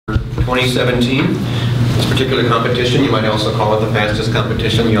2017. This particular competition, you might also call it the fastest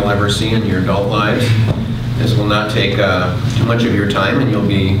competition you'll ever see in your adult lives. This will not take too much of your time, and you'll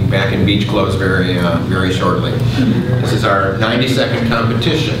be back in beach clothes very shortly. This is our 90-second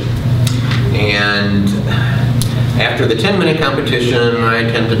competition. And after the 10-minute competition, I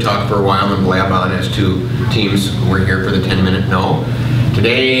tend to talk for a while and blab on as to teams who are here for the 10-minute no.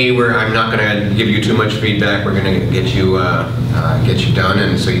 Today, I'm not going to give you too much feedback. We're going to get you done,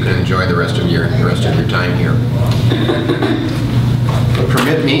 and so you can enjoy the rest of your time here. But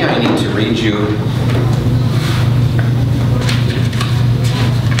permit me, I need to read you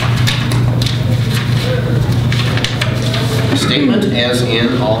a statement, as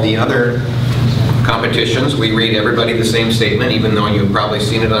in all the other competitions. We read everybody the same statement, even though you've probably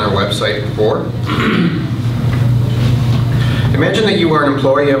seen it on our website before. Imagine that you are an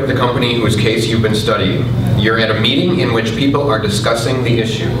employee of the company whose case you've been studying. You're at a meeting in which people are discussing the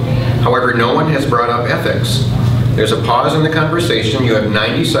issue. However, no one has brought up ethics. There's a pause in the conversation. You have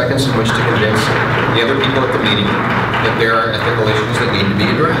 90 seconds in which to convince the other people at the meeting that there are ethical issues that need to be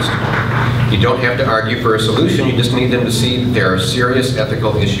addressed. You don't have to argue for a solution. You just need them to see that there are serious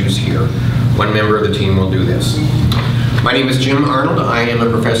ethical issues here. One member of the team will do this. My name is Jim Arnold. I am a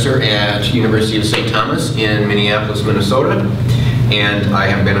professor at University of St. Thomas in Minneapolis, Minnesota, and I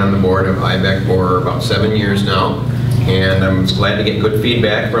have been on the board of IBECC for about 7 years now, and I'm glad to get good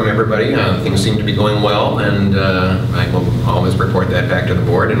feedback from everybody. Things seem to be going well, and I will always report that back to the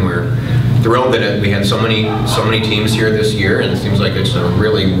board, and we're thrilled that we had so many teams here this year, and it seems like it's a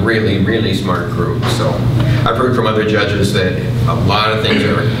really smart group. So I've heard from other judges that a lot of things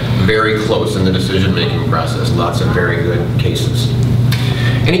are very close in the decision-making process. Lots of very good cases.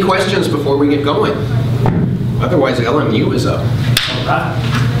 Any questions before we get going? Otherwise, LMU is up. All right.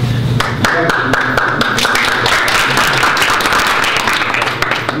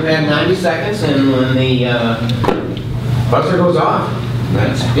 You have 90 seconds, and when the buzzer goes off,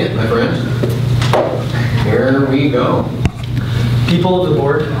 that's it, my friends. Here we go. People of the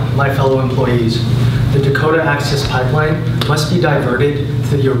board, my fellow employees, the Dakota Access Pipeline must be diverted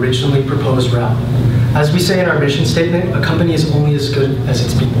to the originally proposed route. As we say in our mission statement, a company is only as good as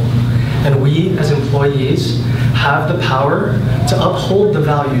its people. And we, as employees, have the power to uphold the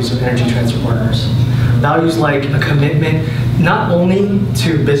values of Energy Transfer Partners. Values like a commitment not only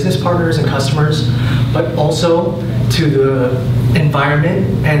to business partners and customers, but also to the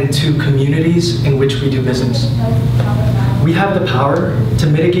environment and to communities in which we do business. We have the power to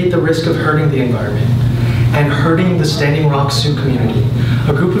mitigate the risk of hurting the environment and hurting the Standing Rock Sioux community,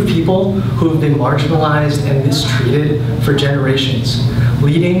 a group of people who have been marginalized and mistreated for generations,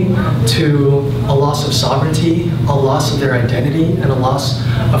 leading to a loss of sovereignty, a loss of their identity, and a loss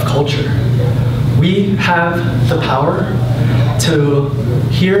of culture. We have the power to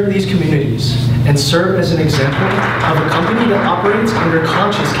hear these communities and serve as an example of a company that operates under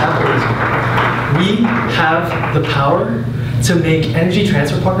conscious capitalism. We have the power to make Energy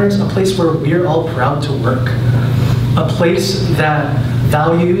Transfer Partners a place where we're all proud to work, a place that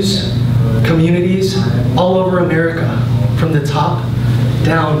values communities all over America, from the top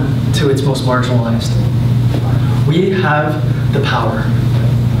down to its most marginalized. We have the power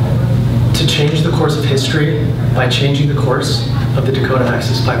to change the course of history by changing the course of the Dakota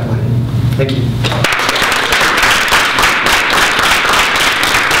Access Pipeline. Thank you.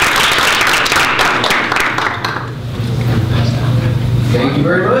 Thank you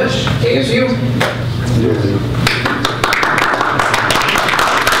very much. ASU.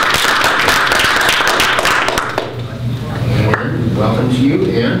 And welcome to you,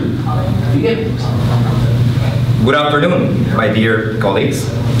 and begin. Good afternoon, my dear colleagues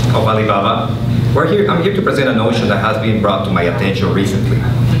of Alibaba. I'm here to present a notion that has been brought to my attention recently.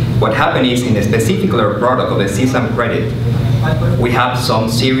 What happened is, in a specific product of the CSAM credit, we have some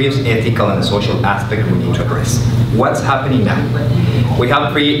serious ethical and social aspects we need to address. What's happening now? We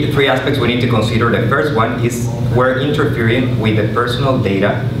have three aspects we need to consider. The first one is we're interfering with the personal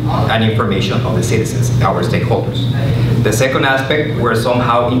data and information of the citizens, our stakeholders. The second aspect, we're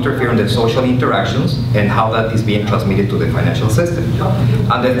somehow interfering in the social interactions and how that is being transmitted to the financial system.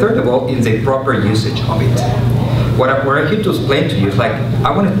 And the third of all is the proper usage of it. What I'm here to explain to you is, like,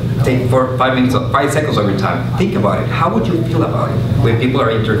 I want to take 5 seconds of your time. Think about it. How would you feel about it when people are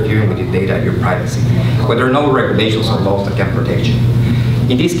interfering with your data and your privacy, when there are no regulations or laws that can protect you?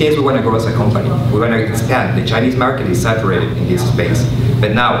 In this case, we want to grow as a company. We want to expand. The Chinese market is saturated in this space.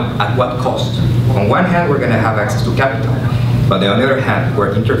 But now, at what cost? On one hand, we're going to have access to capital. But on the other hand,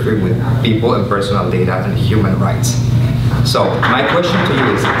 we're interfering with people and personal data and human rights. So my question to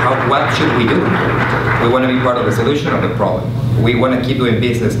you is, what should we do? We want to be part of the solution or the problem. We want to keep doing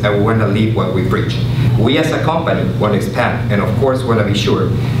business, and we want to live what we preach. We as a company want to expand, and of course want to be sure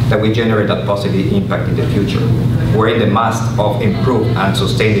that we generate that positive impact in the future. We're in the must of improve and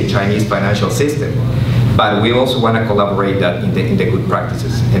sustain the Chinese financial system, but we also want to collaborate that in the good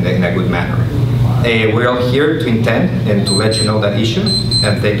practices, in a good manner. We're all here to intend and to let you know that issue,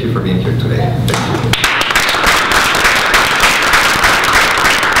 and thank you for being here today. Thank you.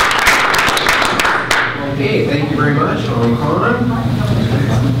 Okay, thank you very much, Hong Kong.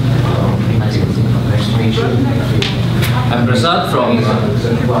 Nice to meet you. I'm Prasad from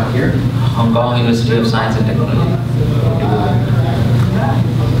Hong Kong University of Science and Technology.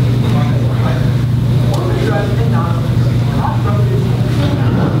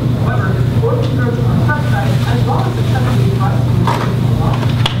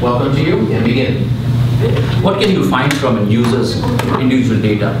 Welcome to you, and begin. What can you find from a user's individual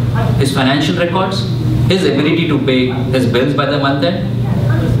data? His financial records? His ability to pay his bills by the month end?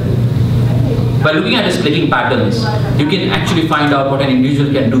 By looking at his clicking patterns, you can actually find out what an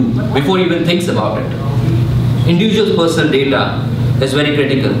individual can do before he even thinks about it. Individual's personal data is very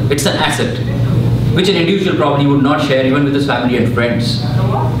critical. It's an asset, which an individual probably would not share even with his family and friends.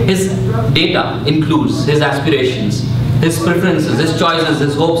 His data includes his aspirations, his preferences, his choices,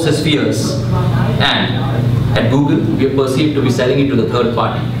 his hopes, his fears. And at Google, we are perceived to be selling it to the third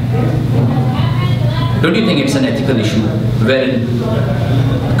party. Don't you think it's an ethical issue wherein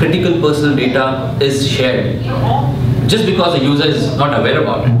critical personal data is shared just because the user is not aware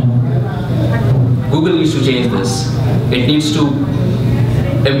about it? Google needs to change this. It needs to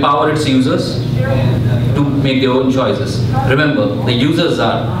empower its users to make their own choices. Remember, the users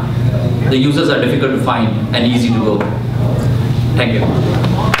are difficult to find and easy to go. Thank you.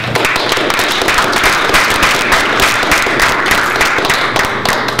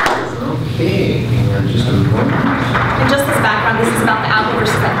 Okay, hang on just a moment. And just as background, this is about the Apple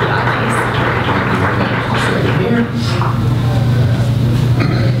versus FBI case. Here.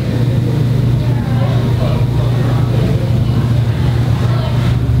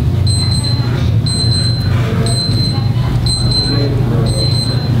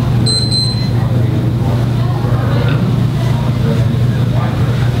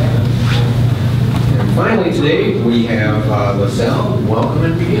 Finally today, we have Salle. Welcome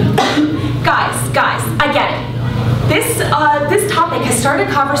and begin. Guys, I get it. This topic has started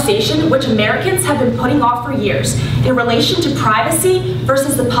a conversation which Americans have been putting off for years in relation to privacy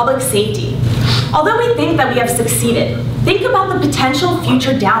versus the public safety. Although we think that we have succeeded, think about the potential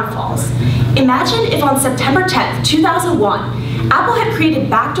future downfalls. Imagine if on September 10th, 2001, Apple had created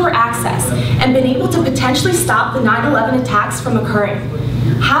backdoor access and been able to potentially stop the 9/11 attacks from occurring.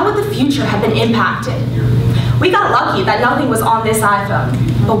 How would the future have been impacted? We got lucky that nothing was on this iPhone,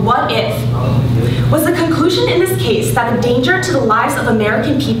 but what if? Was the conclusion in this case that the danger to the lives of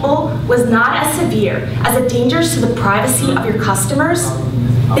American people was not as severe as the dangers to the privacy of your customers?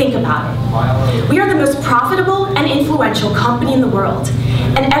 Think about it. We are the most profitable and influential company in the world,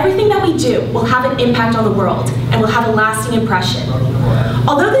 and everything that we do will have an impact on the world and will have a lasting impression.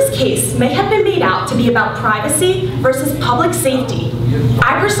 Although this case may have been made out to be about privacy versus public safety,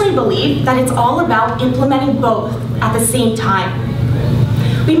 I personally believe that it's all about implementing both at the same time.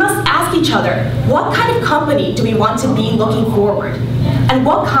 We must ask each other, what kind of company do we want to be looking forward? And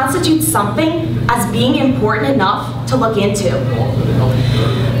what constitutes something as being important enough to look into?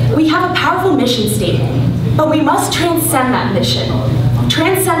 We have a powerful mission statement, but we must transcend that mission,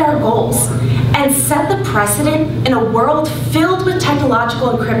 transcend our goals, and set the precedent in a world filled with technological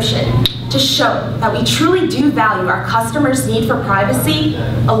encryption to show that we truly do value our customers' need for privacy,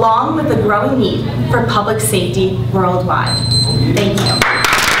 along with the growing need for public safety worldwide. Thank you.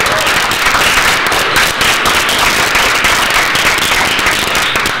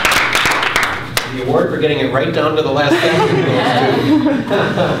 The award for getting it right down to the last thing goes to.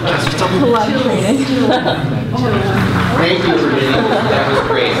 Thank you for getting that was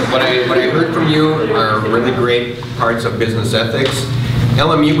great. What I heard from you are really great parts of business ethics.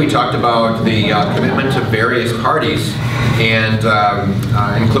 LMU, we talked about the commitment to various parties, and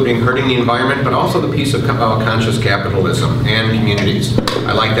including hurting the environment, but also the piece of conscious capitalism and communities.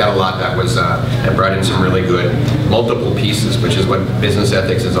 I like that a lot. That was that brought in some really good multiple pieces, which is what business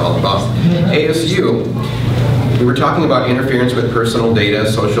ethics is all about. ASU, we were talking about interference with personal data,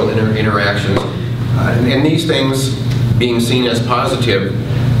 social interactions, and these things being seen as positive,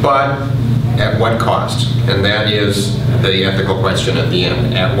 but at what cost? And that is the ethical question at the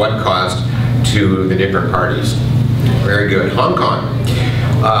end. At what cost to the different parties? Very good. Hong Kong.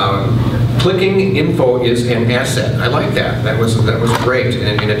 Clicking info is an asset. I like that. That was great,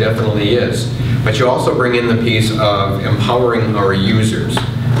 and it definitely is. but you also bring in the piece of empowering our users,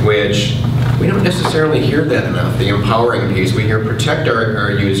 which we don't necessarily hear that enough, the empowering piece. We hear protect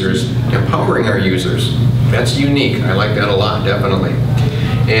our users, empowering our users. That's unique. I like that a lot, definitely.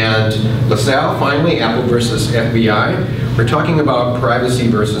 And LaSalle, finally, Apple versus FBI. We're talking about privacy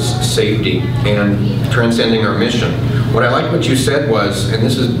versus safety and transcending our mission. What I like what you said was, and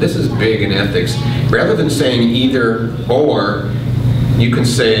this is big in ethics, rather than saying either or, you can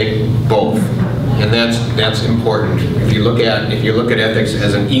say both. And that's important. If you look at ethics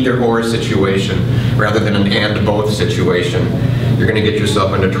as an either-or situation rather than an and-both situation, you're going to get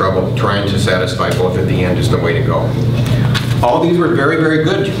yourself into trouble. Trying to satisfy both at the end is the way to go. All these were very, very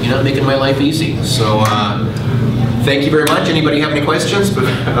good. You're not making my life easy. So thank you very much. Anybody have any questions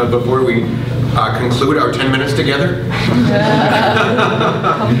before we conclude our 10 minutes together?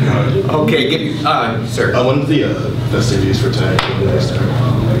 Okay, sir. When are the festivities for tonight? When do they start?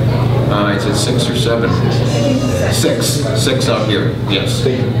 Is it 6 or 7? 6 out here, yes.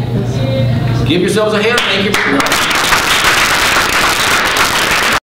 Give yourselves a hand, thank you very much.